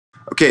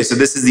Okay, so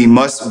this is the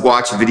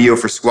must-watch video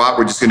for squat.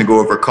 We're just gonna go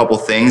over a couple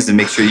things and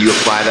make sure you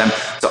apply them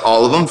to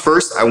all of them.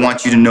 First, I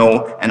want you to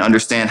know and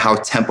understand how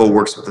tempo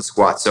works with the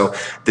squat. So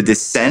the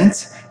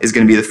descent is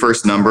gonna be the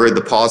first number,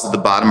 the pause at the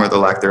bottom or the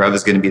lack thereof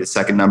is gonna be the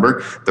second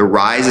number, the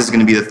rise is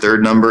gonna be the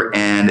third number,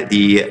 and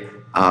the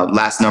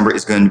last number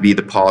is going to be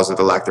the pause or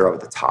the lack thereof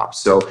at the top.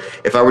 So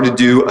if I were to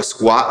do a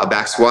squat, a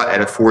back squat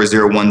at a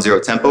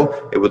 4-0-1-0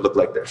 tempo, it would look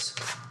like this.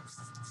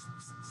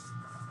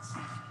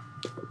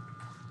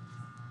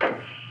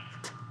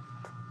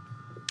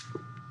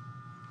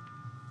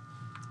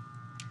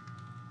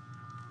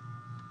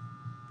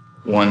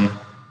 One,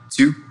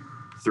 two,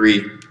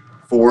 three,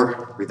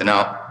 four, breathing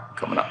out,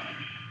 coming up.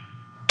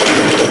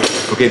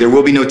 Okay, there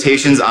will be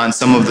notations on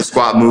some of the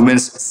squat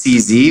movements,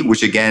 CZ,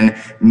 which again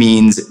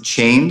means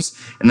chains.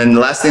 And then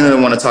the last thing that I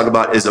want to talk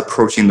about is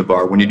approaching the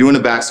bar. When you're doing a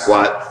back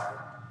squat,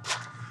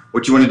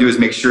 what you want to do is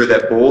make sure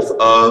that both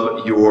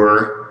of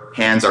your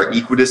hands are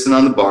equidistant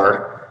on the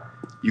bar.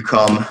 You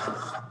come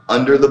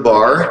under the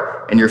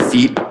bar and your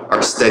feet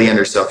are steady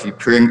under yourself. You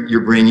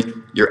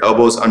bring your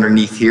elbows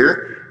underneath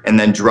here and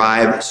then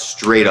drive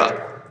straight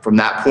up. From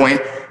that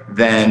point,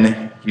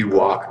 then you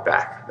walk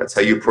back. That's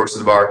how you approach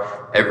the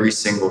bar every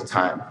single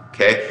time,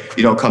 okay?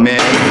 You don't come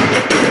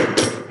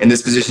in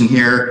this position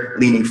here,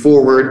 leaning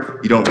forward.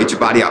 You don't get your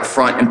body out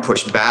front and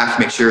push back.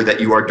 Make sure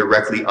that you are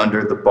directly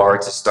under the bar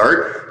to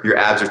start. Your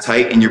abs are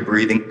tight and you're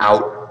breathing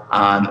out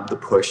on the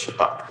push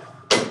up.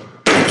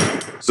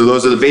 So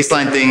those are the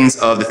baseline things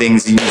of the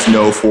things you need to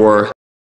know for